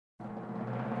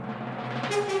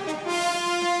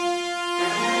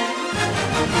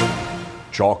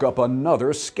Chalk up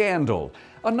another scandal,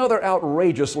 another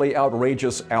outrageously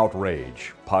outrageous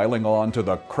outrage, piling on to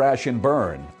the crash and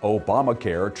burn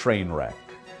Obamacare train wreck.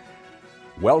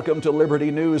 Welcome to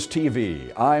Liberty News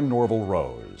TV. I'm Norval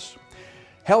Rose.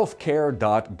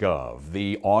 Healthcare.gov,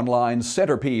 the online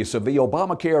centerpiece of the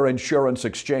Obamacare insurance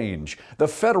exchange, the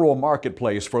federal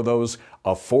marketplace for those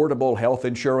affordable health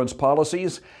insurance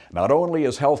policies. Not only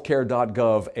is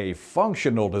Healthcare.gov a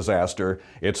functional disaster,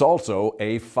 it's also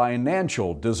a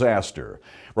financial disaster.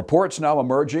 Reports now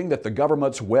emerging that the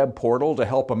government's web portal to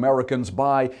help Americans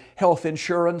buy health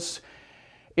insurance,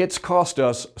 it's cost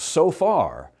us so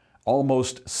far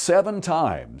almost 7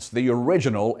 times the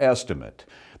original estimate.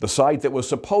 The site that was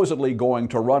supposedly going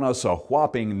to run us a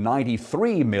whopping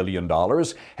 $93 million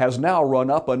has now run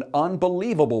up an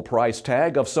unbelievable price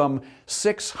tag of some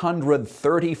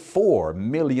 $634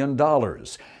 million.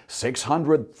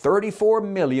 $634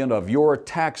 million of your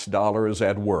tax dollars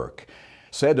at work.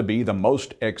 Said to be the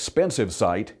most expensive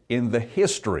site in the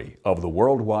history of the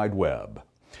World Wide Web.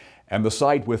 And the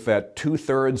site with that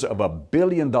 $2/3 of $1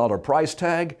 billion price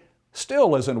tag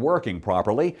still isn't working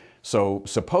properly, so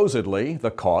supposedly the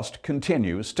cost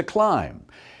continues to climb.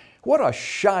 What a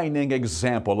shining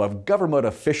example of government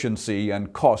efficiency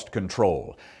and cost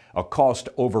control. A cost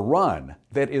overrun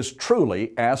that is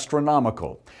truly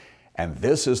astronomical. And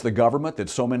this is the government that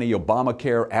so many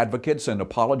Obamacare advocates and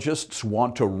apologists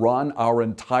want to run our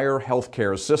entire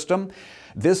healthcare system.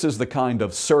 This is the kind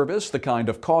of service, the kind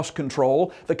of cost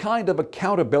control, the kind of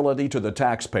accountability to the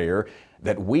taxpayer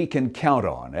that we can count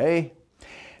on, eh?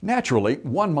 Naturally,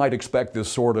 one might expect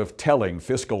this sort of telling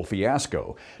fiscal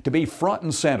fiasco to be front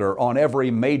and center on every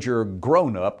major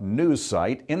grown-up news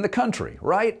site in the country,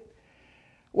 right?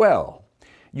 Well,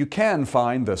 you can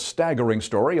find the staggering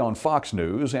story on Fox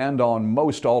News and on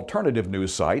most alternative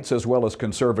news sites as well as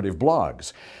conservative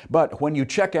blogs. But when you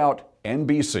check out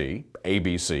NBC,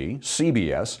 ABC,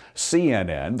 CBS,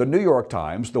 CNN, the New York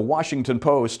Times, the Washington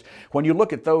Post, when you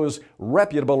look at those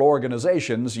reputable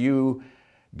organizations, you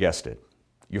guessed it.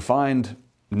 You find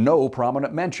no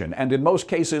prominent mention, and in most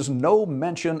cases, no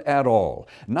mention at all.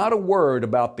 Not a word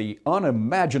about the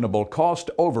unimaginable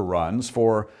cost overruns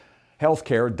for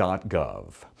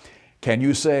Healthcare.gov. Can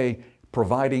you say,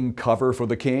 providing cover for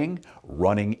the king,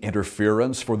 running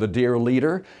interference for the dear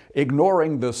leader,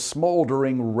 ignoring the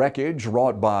smoldering wreckage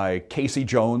wrought by Casey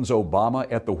Jones Obama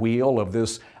at the wheel of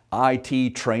this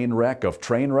IT train wreck of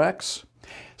train wrecks?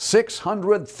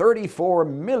 $634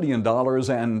 million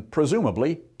and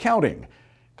presumably counting.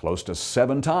 Close to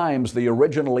 7 times the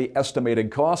originally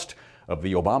estimated cost of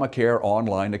the Obamacare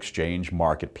online exchange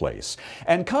marketplace.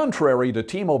 And contrary to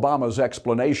Team Obama's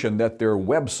explanation that their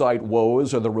website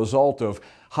woes are the result of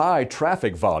high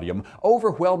traffic volume,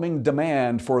 overwhelming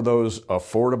demand for those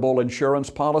affordable insurance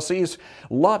policies,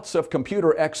 lots of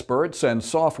computer experts and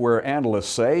software analysts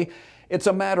say it's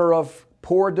a matter of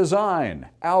poor design,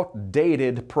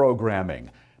 outdated programming,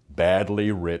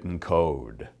 badly written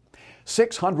code.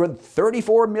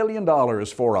 $634 million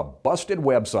for a busted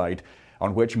website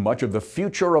on which much of the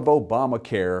future of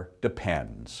Obamacare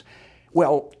depends.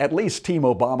 Well, at least Team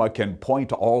Obama can point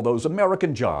to all those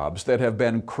American jobs that have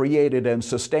been created and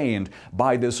sustained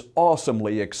by this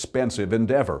awesomely expensive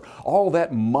endeavor. All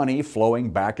that money flowing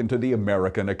back into the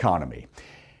American economy.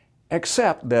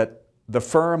 Except that the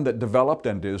firm that developed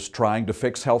and is trying to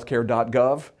fix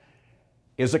Healthcare.gov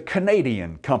is a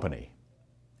Canadian company,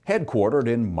 headquartered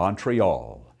in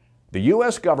Montreal. The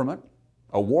U.S. government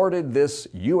awarded this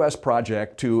U.S.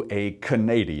 project to a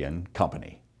Canadian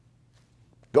company.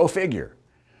 Go figure.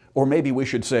 Or maybe we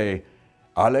should say,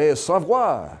 allez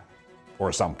savoir,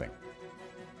 or something.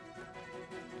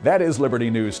 That is Liberty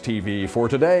News TV for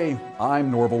today.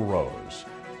 I'm Norval Rose.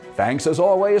 Thanks as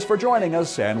always for joining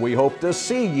us, and we hope to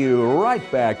see you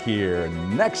right back here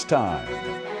next time.